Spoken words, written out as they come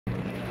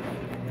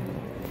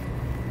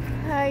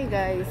Hi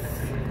guys,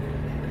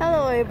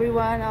 hello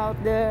everyone out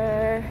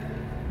there,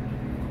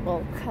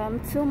 welcome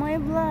to my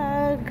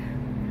vlog.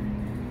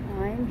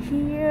 I'm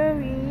here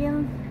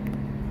in,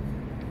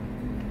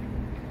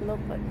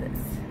 look at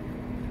this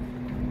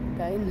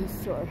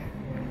dinosaur.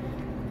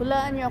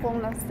 Hulaan nyo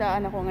kung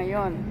nasaan ako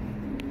ngayon.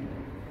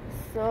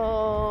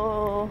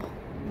 So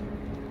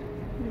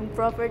yung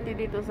property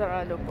dito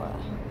sarado pa.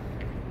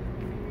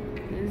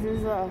 This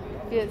is a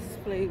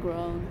kids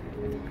playground.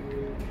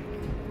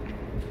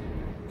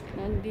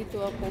 Nandito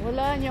ako.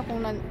 Wala niya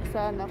kung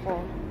saan ako.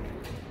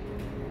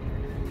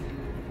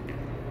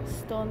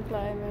 Stone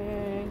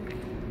climbing.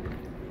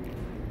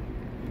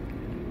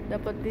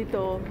 Dapat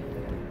dito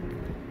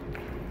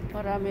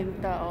maraming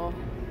tao.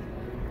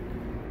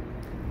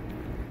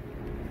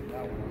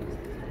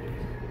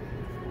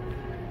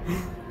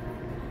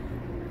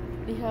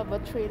 We have a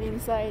train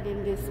inside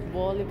in this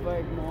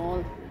Boulevard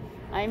mall.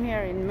 I'm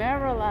here in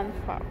Maryland,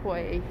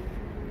 Parkway,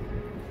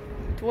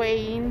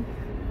 Twain,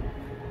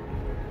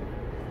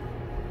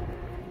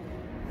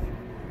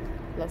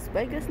 Las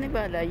Vegas,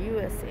 Nevada,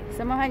 USA.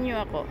 Samahan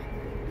nyo ako.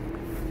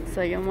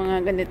 So, yung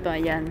mga ganito,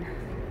 ayan.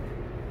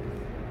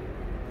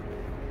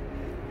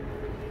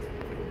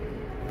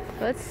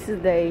 What's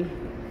today?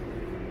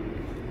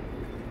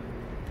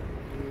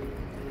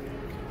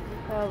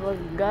 Have a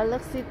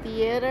Galaxy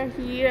Theater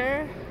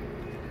here.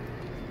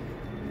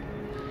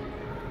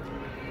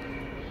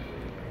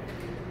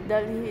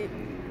 Dahil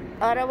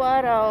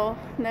araw-araw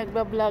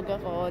nagbablog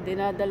ako,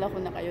 dinadala ko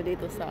na kayo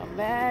dito sa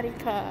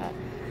Amerika.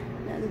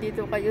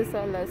 Nandito kayo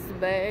sa Las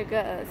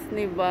Vegas,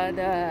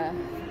 Nevada.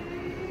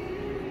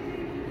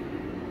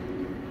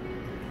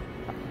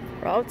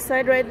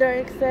 Outside right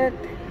there exit.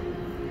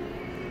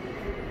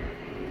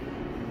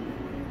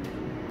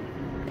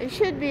 There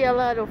should be a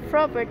lot of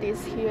properties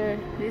here.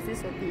 This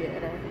is a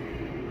theater.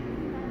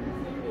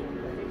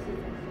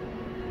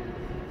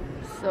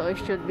 So it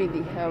should be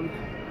the hub.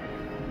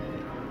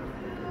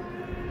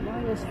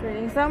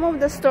 Some of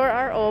the stores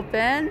are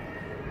open.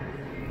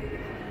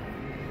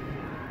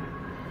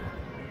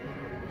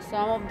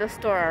 Some of the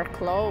stores are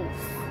closed.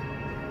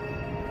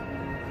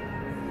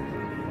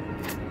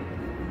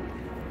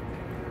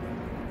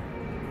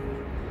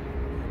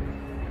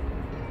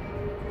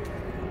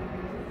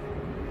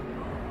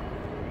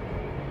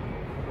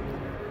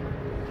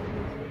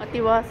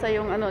 Matiwasa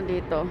yung ano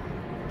dito.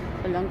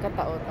 Walang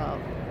katao-tao.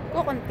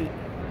 Kukunti.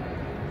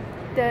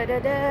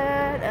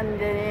 Da-da-da, and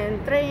then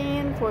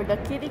train for the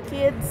kitty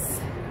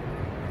kids.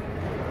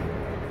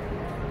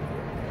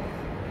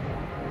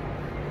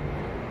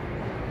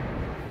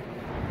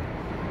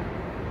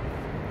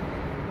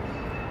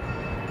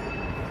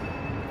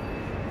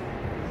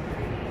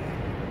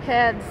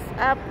 Heads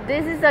up,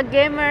 this is a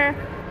gamer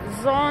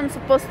zone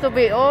supposed to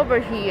be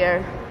over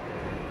here.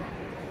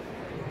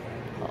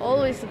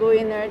 Always go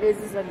in there.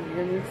 This is a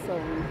gaming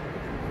zone.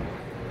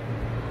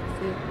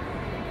 See?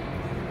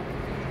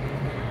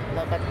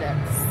 Look at that,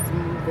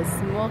 the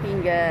smoking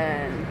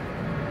gun.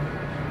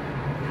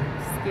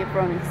 Escape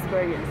from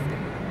experience.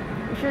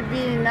 It should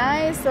be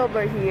nice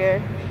over here.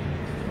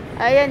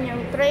 Ayan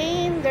yung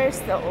train,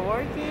 there's the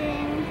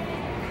working.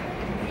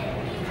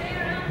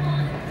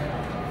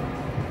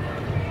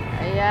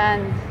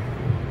 Ayan.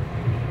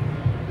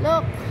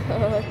 Look,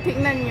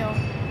 tingnan nyo.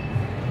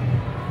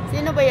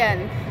 Sino ba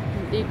yan?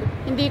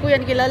 Hindi ko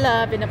yan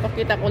kilala,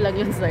 pinapakita ko lang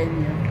yun sa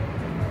inyo.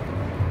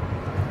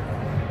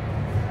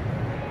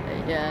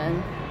 Ayan.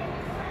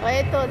 Oh,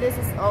 ito, this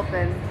is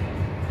open.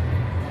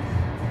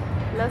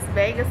 Las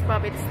Vegas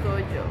Puppet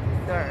Studio.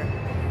 There.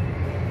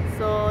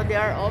 So, they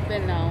are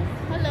open now.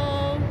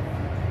 Hello.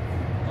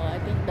 Oh, I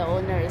think the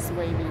owner is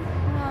waving.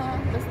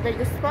 Las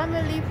Vegas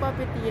Family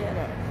Puppet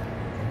Theater.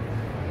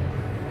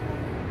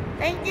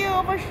 Thank you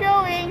for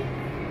showing.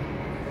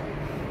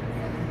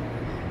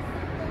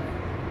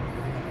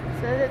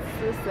 So, that's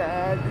so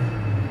sad.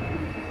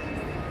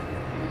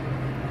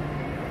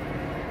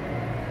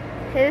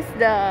 Here's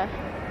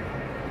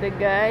the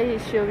guy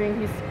is showing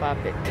his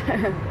puppet.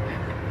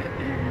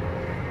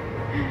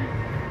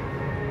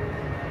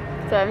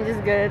 So I'm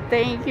just gonna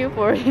thank you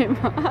for him.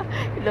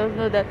 You don't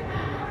know that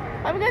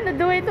I'm gonna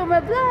do it to my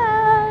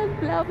vlog.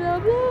 Blah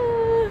blah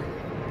blah.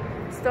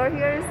 Store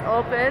here is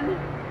open.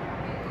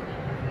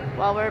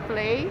 Power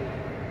play.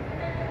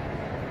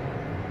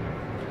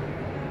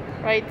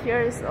 Right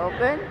here is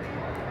open.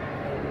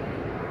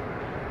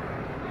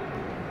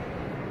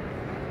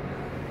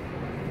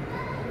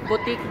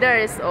 Boutique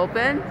there is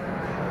open.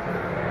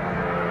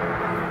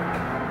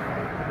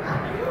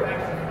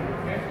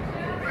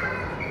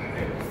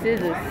 See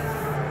this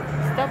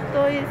stuffed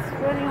toys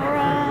running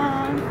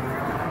around.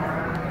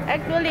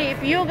 Actually,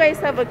 if you guys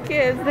have a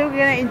kids, they're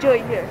gonna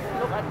enjoy here.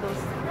 Look at those.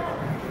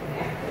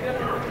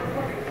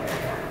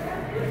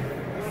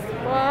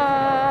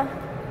 Wow.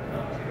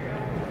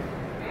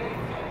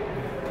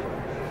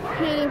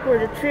 Heading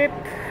for the trip.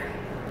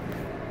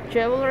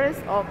 Jewelry is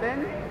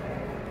open.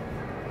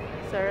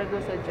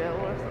 Saragossa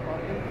Jewelers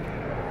open.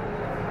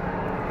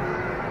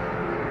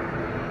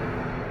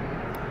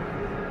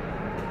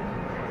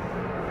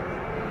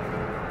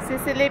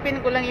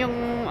 Sisilipin ko lang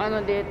yung ano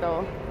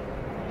dito.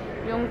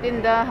 Yung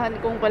tindahan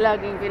kong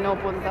palaging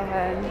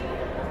pinupuntahan.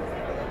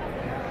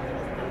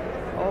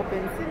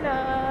 Open sila.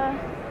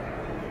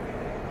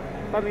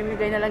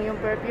 Pamimigay na lang yung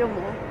perfume,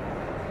 oh.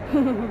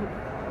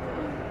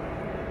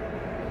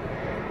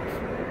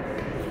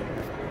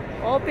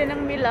 Open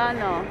ang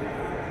Milano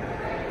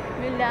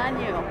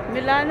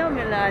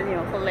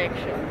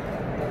collection.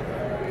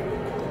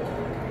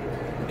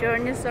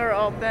 Journeys are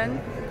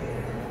open.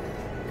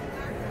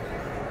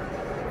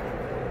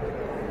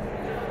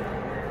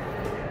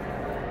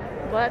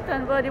 Bath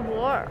and Body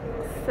Works,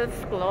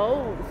 it's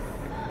closed.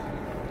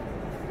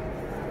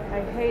 I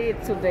hate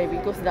it today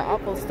because the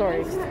Apple store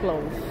is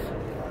closed.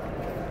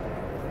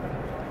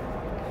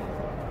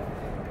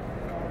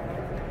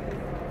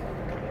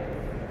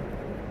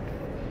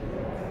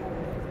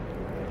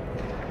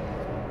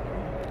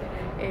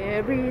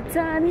 Every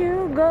time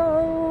you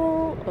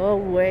go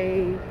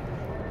away,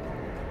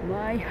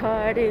 my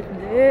heart it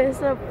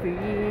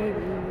disappears.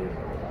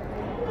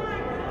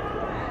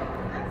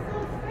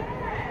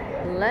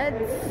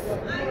 Let's.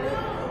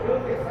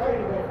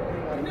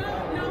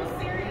 No,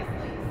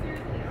 seriously.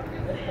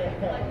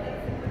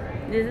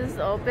 This is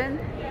open.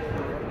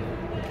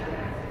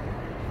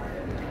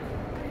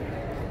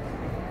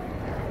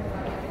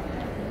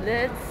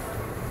 Let's.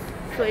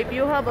 So if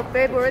you have a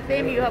favorite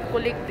name, you have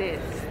click this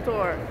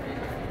store.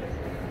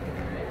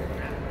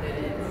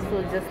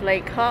 So just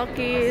like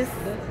hockeys,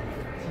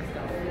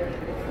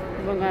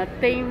 mga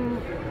team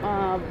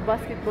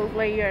basketball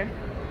player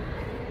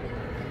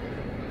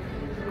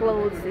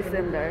clothes is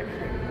in there.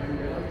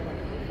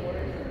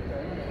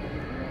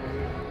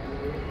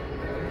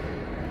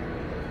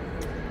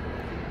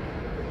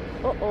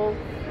 Uh-oh.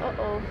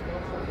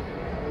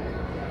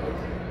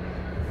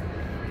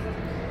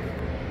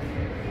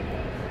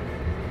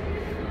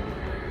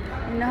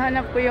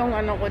 Hinahanap ko yung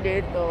ano ko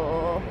dito.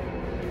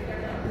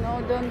 No,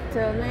 don't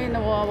tell me.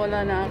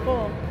 Nawawala na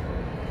ako.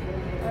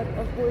 At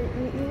ako'y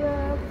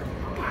iiyak.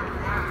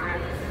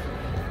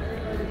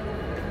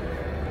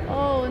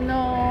 Oh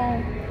no.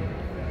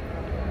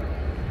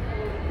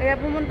 Kaya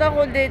pumunta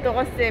ako dito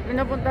kasi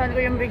pinapuntahan ko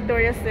yung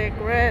Victoria's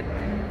Secret.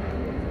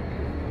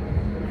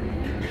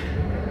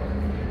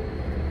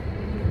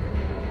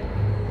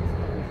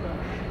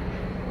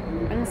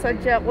 Ang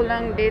sadya ko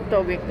lang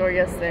dito,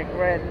 Victoria's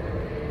Secret.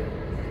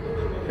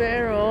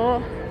 Pero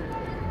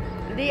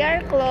they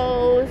are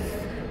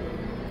closed.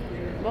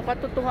 Baka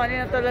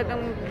tutuhanin na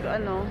talagang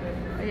ano.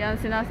 Ayan,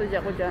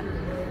 sinasadya ko dyan.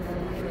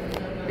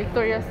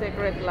 Victoria's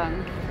Secret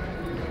lang.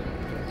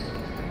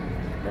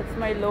 That's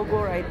my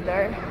logo right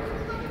there.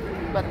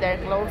 But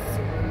they're closed.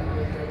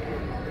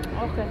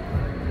 Okay.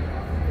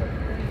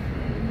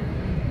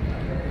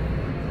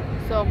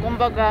 So,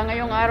 kumbaga,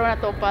 ngayong araw na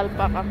to,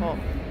 palpak ako.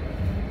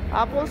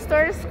 Apple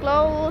Store is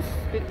closed.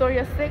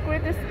 Victoria's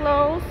Secret is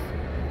closed.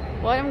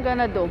 What I'm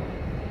gonna do?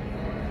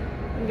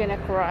 I'm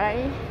gonna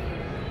cry.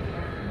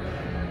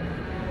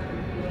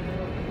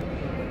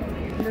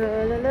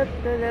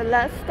 The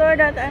last store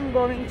that I'm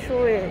going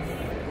through is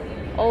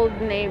Old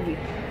Navy.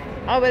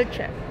 I will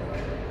check.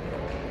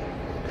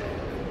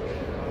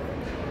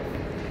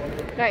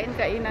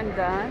 Kain-kainan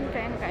dyan.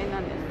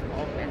 Kain-kainan is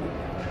open.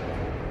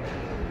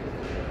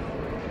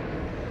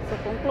 So,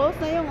 kung close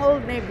na yung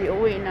Old Navy,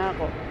 uwi na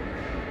ako.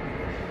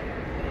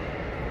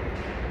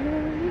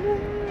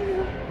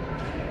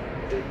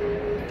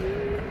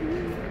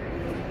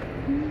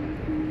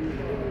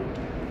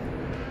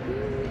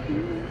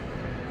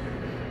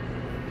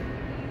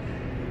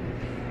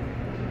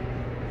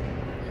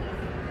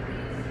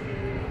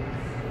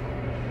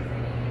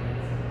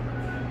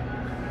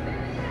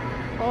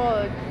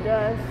 Oh,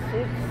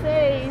 it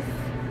says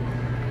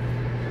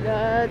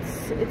that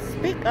it's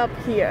pick up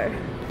here,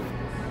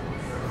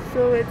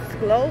 so it's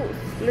closed.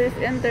 Please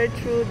enter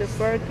through the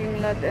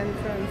parking lot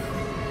entrance.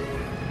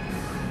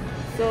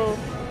 So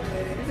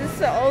this is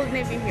the Old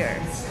Navy here.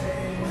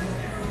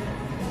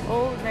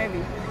 Old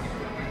Navy.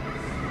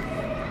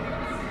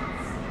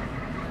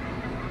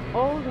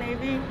 Old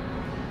Navy.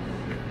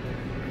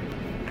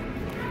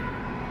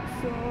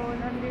 So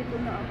nandito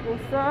na ako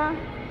sa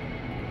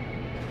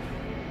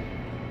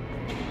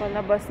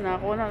palabas na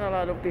ako. Not a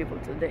lot of people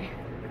today.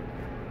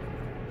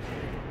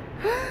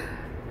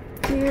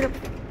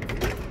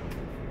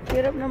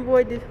 Hirap ng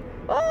buhay dito.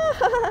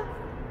 Ah!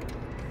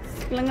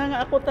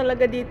 Langanga ako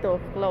talaga dito.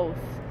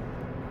 Close.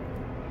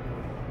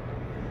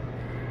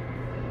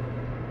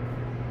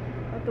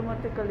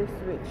 Automatically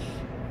switch.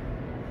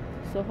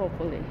 So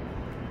hopefully.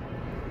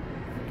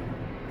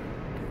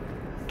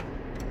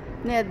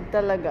 Need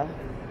talaga.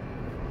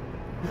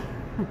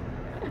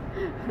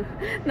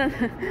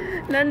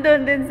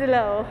 Nandun din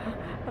sila, oh.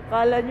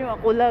 Akala nyo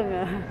ako lang,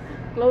 ah.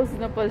 Close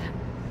na pala.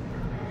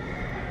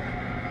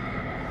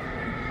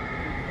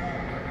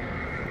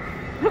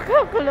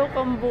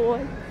 Nakakalokang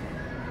buhay.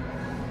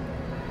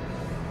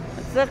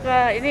 At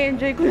saka,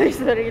 ini-enjoy ko na yung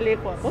sarili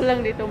ko. Ako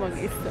lang dito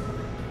mag-isa.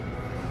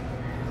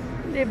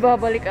 Hindi,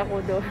 babalik ako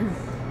doon.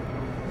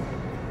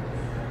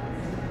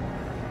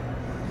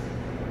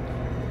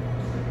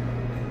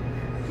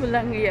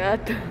 Walang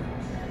iyata.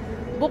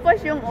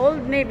 Bukas yung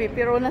Old Navy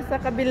pero nasa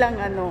kabilang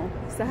ano,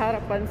 sa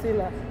harapan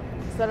sila.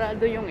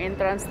 Sarado yung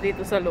entrance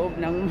dito sa loob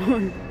ng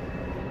mall.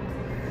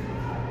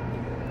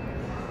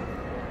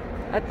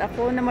 At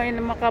ako naman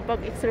yung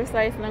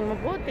makapag-exercise ng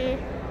mabuti.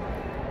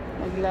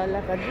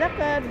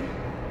 Maglalakad-lakad.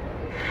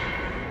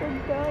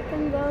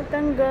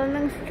 Tanggal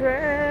ng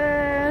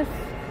stress.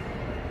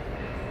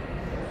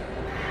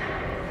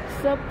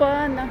 Sa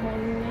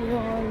panahon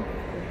ngayon,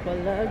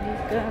 palagi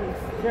kang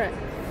stress.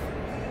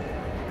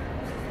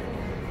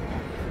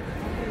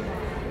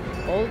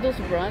 All those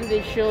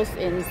branded shows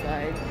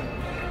inside.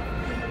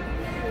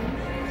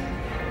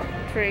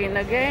 Train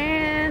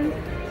again.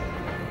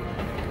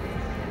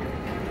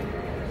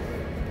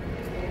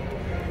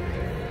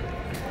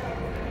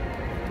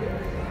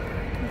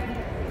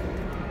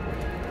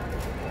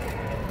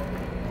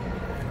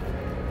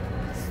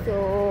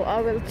 So I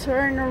will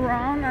turn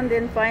around and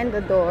then find the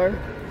door.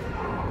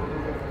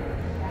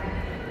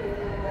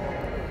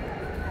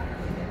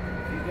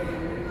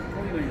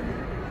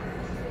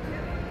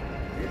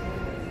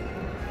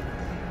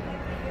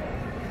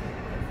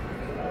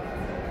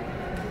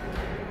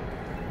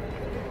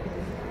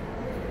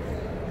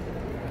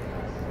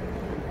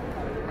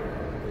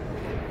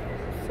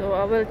 So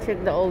I will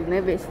check the Old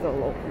Navy is still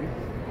open.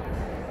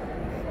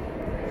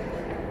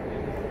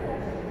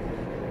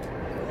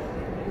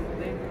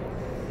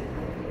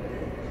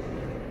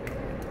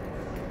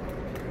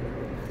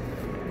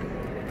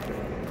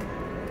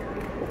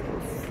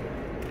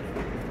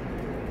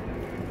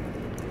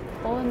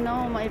 Oh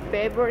no, my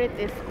favorite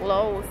is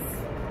closed.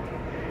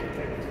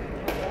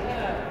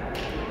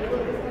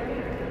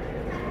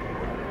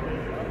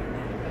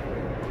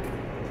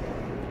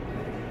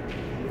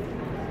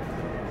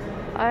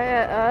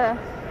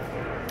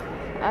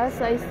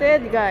 As I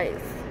said, guys,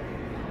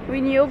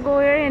 when you go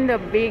here in the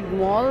big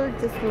mall,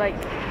 just like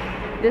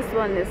this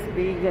one is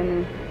big,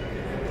 and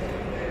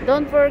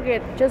don't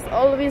forget, just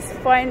always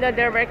find the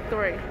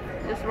directory,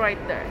 just right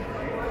there.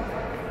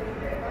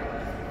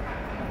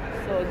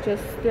 So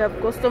just to have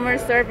customer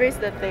service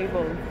the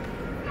table.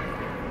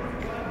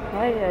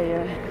 Ay.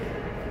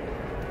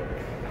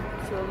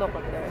 So look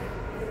at there.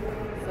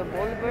 So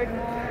Boulevard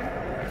Mall.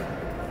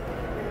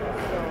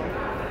 So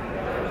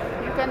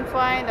you can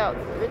find out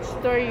which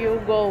store you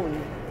go.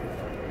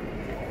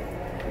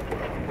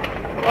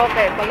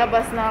 Okay,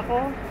 palabas na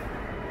ako.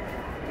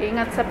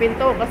 Ingat sa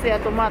pinto kasi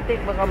automatic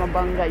baka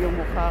mabangga yung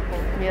mukha ko.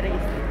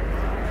 Miris.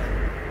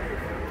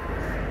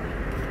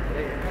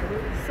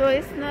 So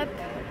it's not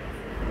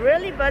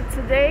really bad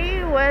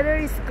today.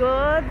 Weather is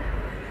good.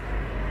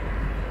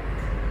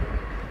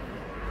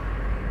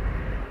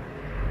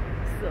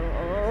 So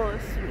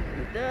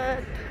sweet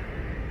that.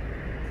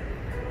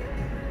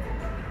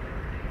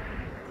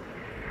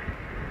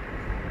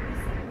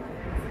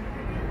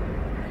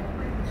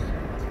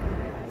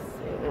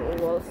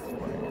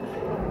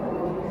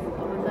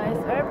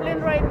 Nice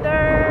airplane right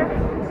there.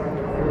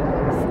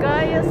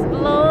 Sky is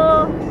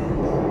blue.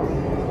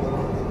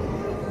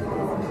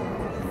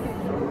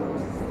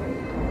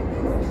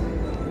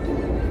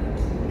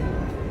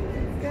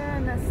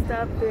 Gonna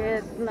stop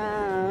it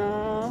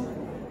now.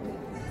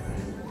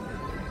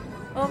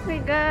 Okay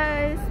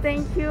guys,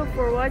 thank you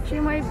for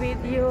watching my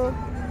video.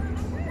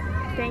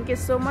 Thank you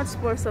so much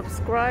for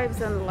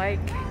subscribes and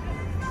like.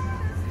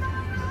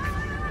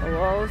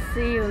 I'll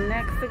see you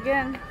next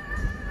again.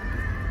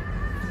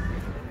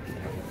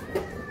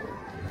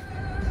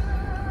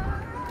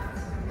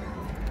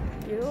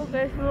 You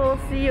guys will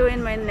see you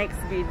in my next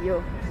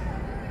video.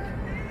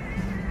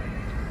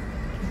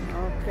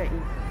 Okay.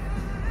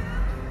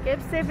 Keep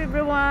safe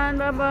everyone.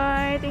 Bye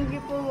bye. Thank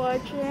you for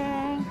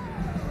watching.